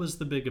Carson? What was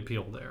the big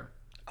appeal there?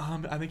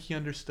 I think he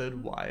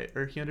understood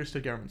he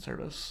understood government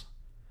service.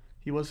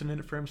 He wasn't in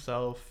it for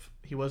himself.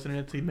 He wasn't in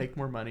it to make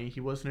more money.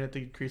 He wasn't in it to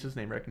increase his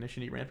name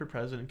recognition. He ran for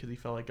president because he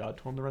felt like God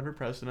told him to run for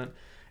president,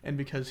 and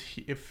because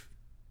if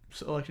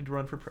elected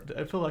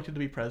to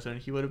be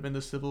president, he would have been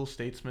the civil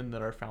statesman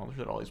that our founders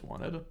had always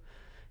wanted.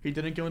 He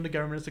didn't go into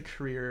government as a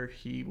career.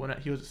 He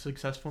was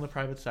successful in the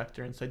private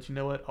sector and said, you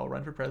know what, I'll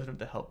run for president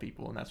to help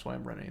people, and that's why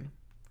I'm running.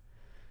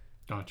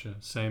 Gotcha.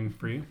 Same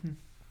for you?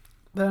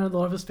 Then a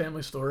lot of his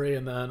family story,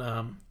 and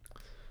then,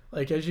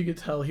 as you could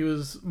tell, he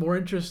was more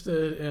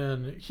interested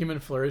in human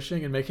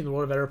flourishing and making the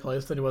world a better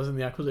place than he was in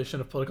the acquisition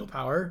of political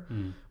power,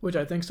 which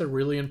I think is a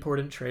really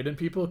important trait in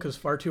people, because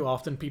far too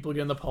often people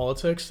get into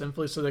politics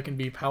simply so they can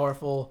be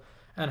powerful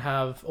and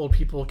have old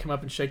people come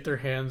up and shake their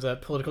hands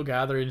at political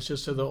gatherings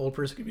just so the old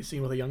person can be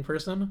seen with a young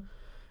person.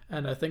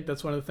 And I think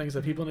that's one of the things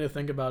that people need to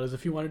think about is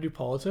if you want to do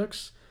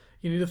politics,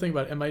 you need to think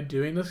about, am I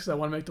doing this because I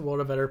want to make the world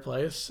a better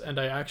place and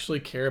I actually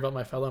care about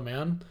my fellow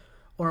man?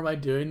 Or am I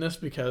doing this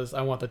because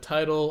I want the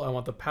title, I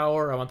want the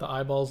power, I want the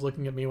eyeballs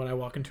looking at me when I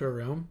walk into a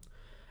room?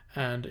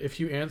 And if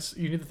you need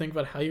to think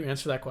about how you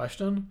answer that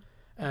question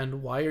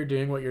and why you're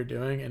doing what you're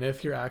doing, and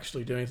if you're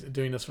actually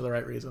doing this for the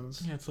right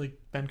reasons. Yeah, it's like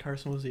Ben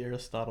Carson was the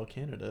Aristotle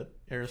candidate.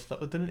 Was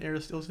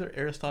there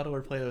Aristotle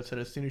or Plato that said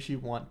as soon as you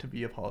want to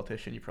be a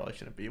politician, you probably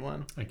shouldn't be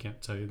one? I can't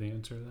tell you the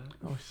answer to that.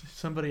 Oh,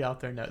 somebody out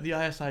there knows. The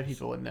ISI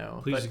people would know.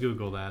 Please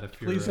Google that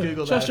if you're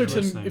Google that.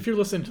 Chesterton, if you're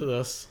listening to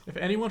this. If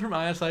anyone from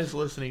ISI is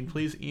listening,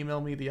 please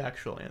email me the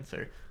actual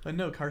answer. But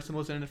no, Carson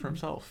wasn't in it for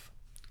himself.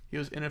 He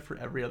was in it for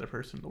every other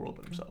person in the world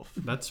but himself.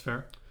 That's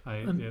fair.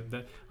 I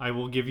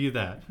will give you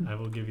that. I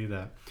will give you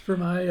that. For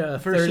my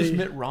versus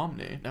Mitt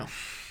Romney. No.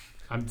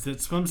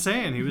 That's what I'm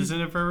saying. He was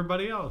in it for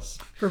everybody else.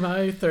 For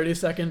my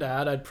 30-second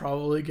ad, I'd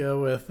probably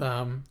go with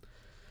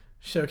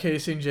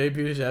showcasing Jay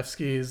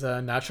Buttigievsky's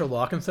natural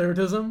law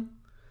conservatism.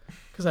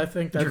 Because I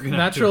think that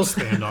natural... Have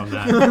to expand on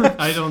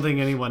that. I don't think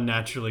anyone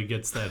naturally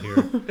gets that here.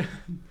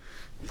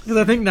 Because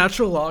I think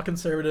natural law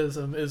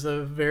conservatism is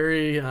a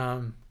very...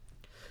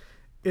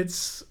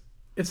 It's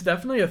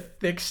definitely a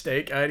thick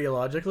steak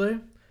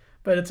ideologically,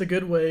 but it's a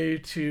good way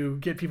to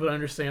get people to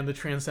understand the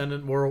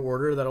transcendent moral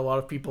order that a lot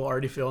of people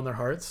already feel in their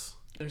hearts.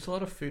 There's a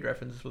lot of food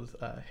references with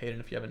Hayden,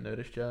 if you haven't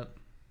noticed yet.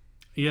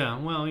 Yeah,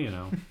 well,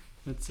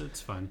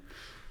 it's fun.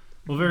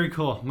 Well, very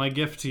cool. My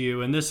gift to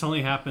you, and this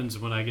only happens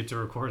when I get to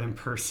record in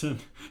person,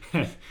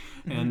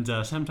 and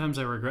sometimes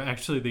I regret.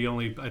 Actually,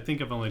 I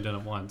think I've only done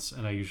it once,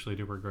 and I usually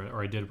do regret it,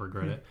 or I did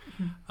regret it.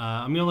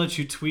 I'm gonna let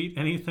you tweet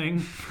anything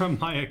from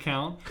my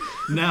account.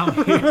 Now,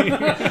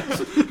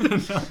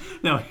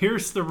 now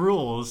here's the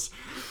rules,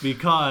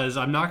 because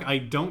I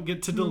don't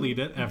get to delete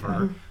it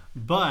ever.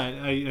 But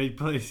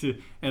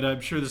and I'm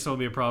sure this will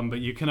be a problem, but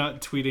you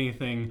cannot tweet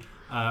anything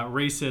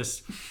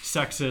racist,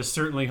 sexist,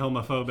 certainly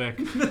homophobic,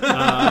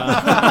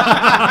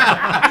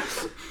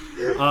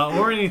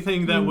 or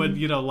anything that would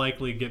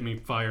likely get me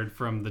fired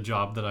from the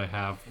job that I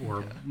have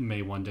or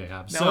may one day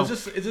have. Now,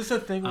 is this a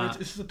thing where is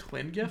this a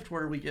twin gift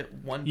where we get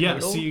one total? Yeah,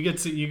 so you get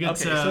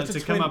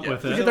to come up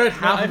with it. You get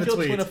half I of a feel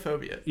tweet.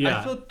 twinophobia.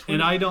 Yeah,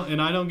 and I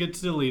don't get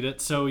to delete it.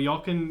 So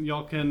y'all can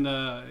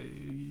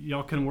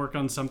work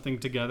on something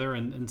together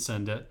and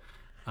send it.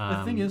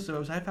 The thing is,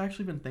 though, I've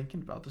actually been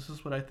thinking about this.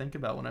 Is what I think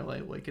about when I lay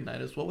awake at night.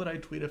 Is what would I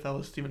tweet if I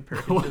was Stephen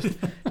Perkins? Just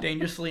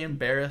dangerously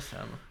embarrass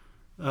him.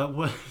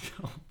 Oh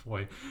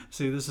boy.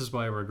 See, this is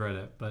why I regret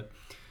it. But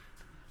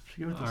should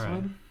we go with this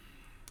one?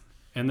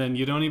 And then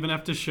you don't even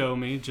have to show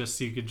me.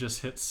 You could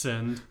just hit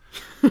send.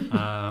 It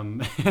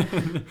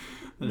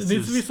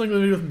needs to be something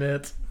to do with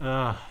Mitt.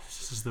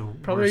 This is the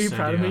probably. Worst Are you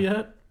proud idea. of me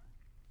yet?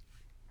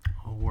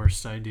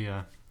 Worst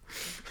idea.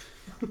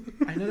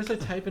 I noticed I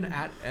type in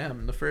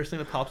 @M. The first thing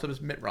that pops up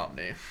is Mitt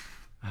Romney.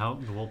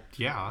 Well,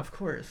 yeah. Of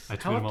course. I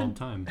tweet him all the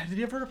time. Did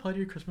he ever reply to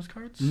your Christmas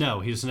cards?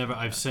 No, he's never.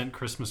 I've sent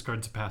Christmas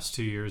cards the past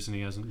 2 years, and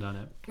he hasn't done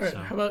it. All right,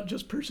 how about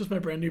just purchase my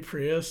brand new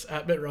Prius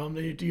 @Mitt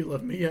Romney? Do you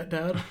love me yet,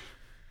 Dad?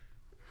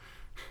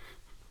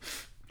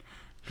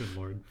 Good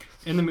Lord.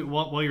 And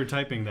while you're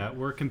typing that,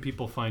 where can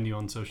people find you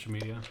on social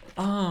media?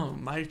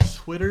 My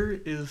Twitter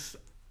is...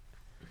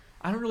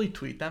 I don't really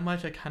tweet that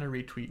much. I kind of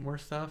retweet more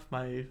stuff.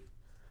 My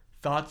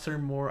thoughts are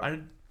more...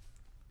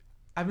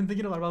 I've been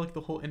thinking a lot about the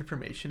whole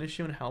information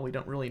issue and how we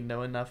don't really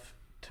know enough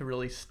to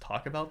really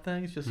talk about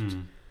things.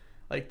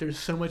 There's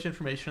so much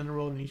information in the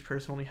world and each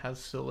person only has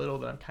so little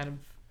that I'm kind of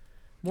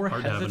more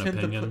hesitant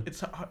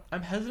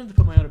I'm hesitant to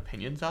put my own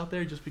opinions out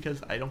there just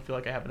because I don't feel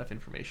like I have enough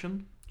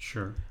information.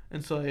 Sure.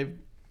 And so I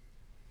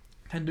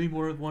tend to be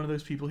more of one of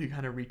those people who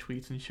kind of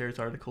retweets and shares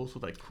articles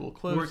with cool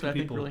quotes. Where can that I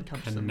think people really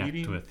encompass the connect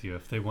meeting with you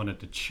if they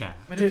wanted to chat?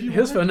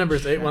 His phone number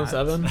is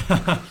 817.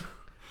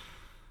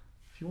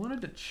 If you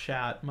wanted to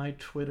chat, my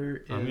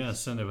Twitter is... I'm going to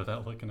send it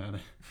without looking at it.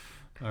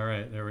 All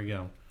right, there we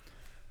go.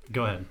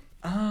 Go ahead.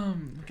 I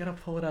gotta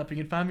pull it up. You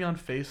can find me on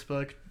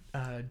Facebook,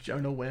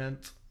 Jonah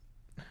Wendt.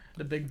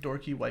 The big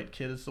dorky white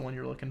kid is the one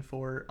you're looking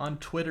for. On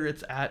Twitter,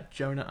 it's at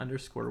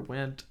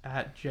Jonah_Wendt,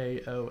 at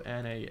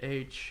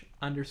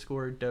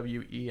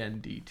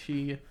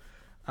JONAH_WENDT.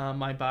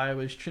 My bio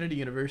is Trinity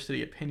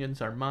University.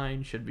 Opinions are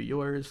mine, should be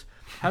yours.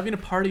 Having a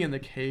party in the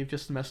cave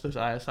just to mess with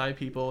those ISI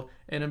people,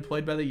 and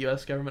employed by the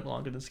U.S. government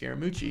longer than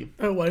Scaramucci.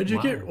 Oh, why did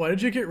you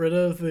get rid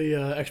of the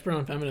expert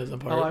on feminism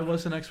part? Oh, I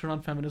was an expert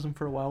on feminism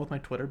for a while with my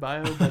Twitter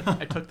bio, but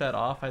I took that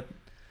off.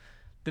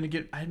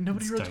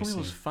 Nobody really told me it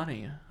was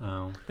funny.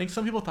 Oh. I think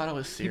some people thought it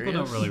was serious.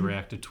 People don't really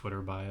react to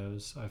Twitter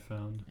bios, I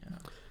found. Yeah.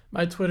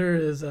 My Twitter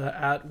is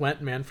at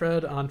Wendt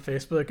Manfred. On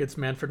Facebook, it's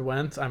Manfred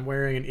Wendt. I'm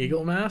wearing an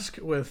eagle mask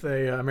with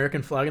a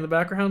American flag in the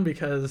background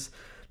because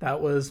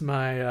that was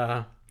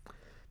my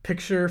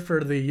picture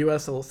for the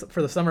U.S.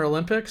 for the Summer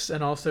Olympics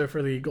and also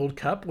for the Gold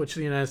Cup, which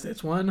the United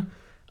States won.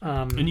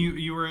 And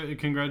you were,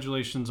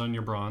 congratulations on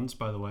your bronze,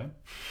 by the way.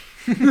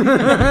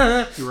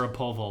 You were a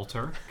pole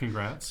vaulter.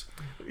 Congrats.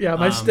 Yeah,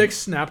 my stick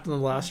snapped in the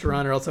last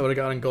run, or else I would have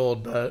gotten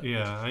gold. But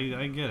yeah,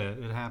 I get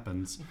it. It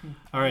happens.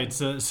 All right,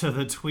 so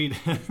the tweet,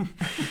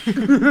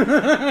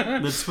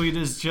 the tweet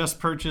is just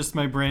purchased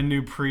my brand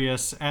new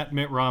Prius. At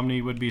Mitt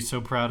Romney would be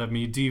so proud of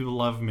me. Do you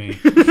love me?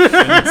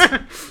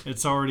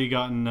 It's already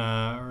gotten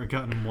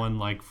one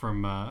like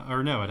from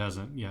or no, it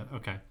hasn't yet.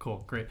 Okay,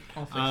 cool, great.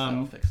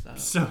 I'll fix that.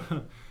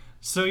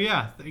 So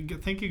yeah,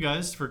 thank you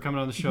guys for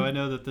coming on the show. I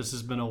know that this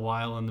has been a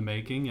while in the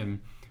making, and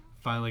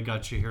finally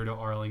got you here to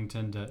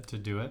Arlington to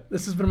do it.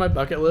 This has been on my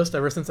bucket list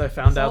ever since I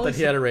found out that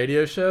he had a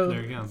radio show.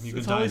 There you go. You can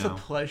it's die always now. a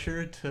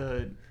pleasure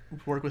to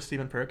work with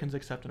Stephen Perkins,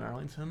 except in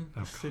Arlington,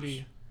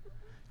 city.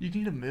 You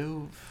need to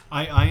move.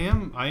 I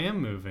am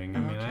moving. I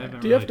mean, I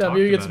haven't really DFW talked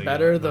gets about it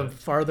better yet, the but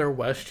farther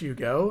west you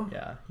go.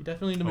 Yeah, you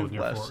definitely need to move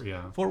west.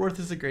 Fort Worth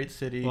is a great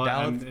city. Well,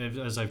 Dallas,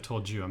 as I've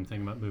told you, I'm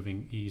thinking about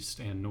moving east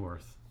and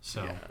north.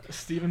 So yeah,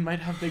 Stephen might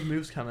have big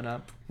moves coming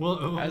up.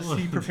 Well, as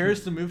he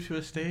prepares to move to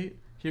a state,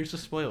 here's a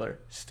spoiler: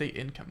 state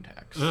income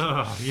tax.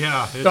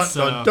 Yeah, it's dun,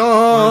 dun, or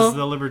dun. as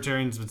the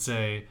libertarians would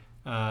say,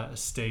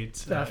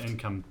 state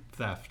income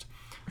theft.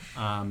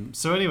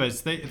 So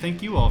anyways,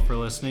 thank you all for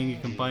listening. You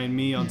can find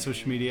me on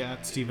social media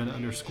at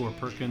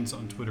Stephen_Perkins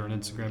on Twitter and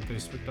Instagram,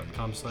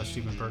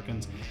 Facebook.com/Stephen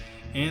Perkins,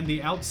 and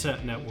the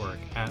Outset Network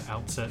at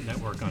Outset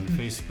Network on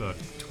Facebook,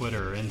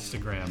 Twitter,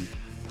 Instagram.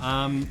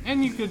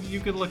 And you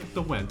could look at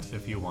the Wendt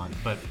if you want.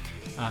 But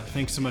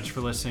thanks so much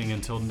for listening.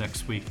 Until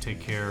next week, take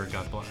care.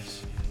 God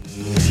bless.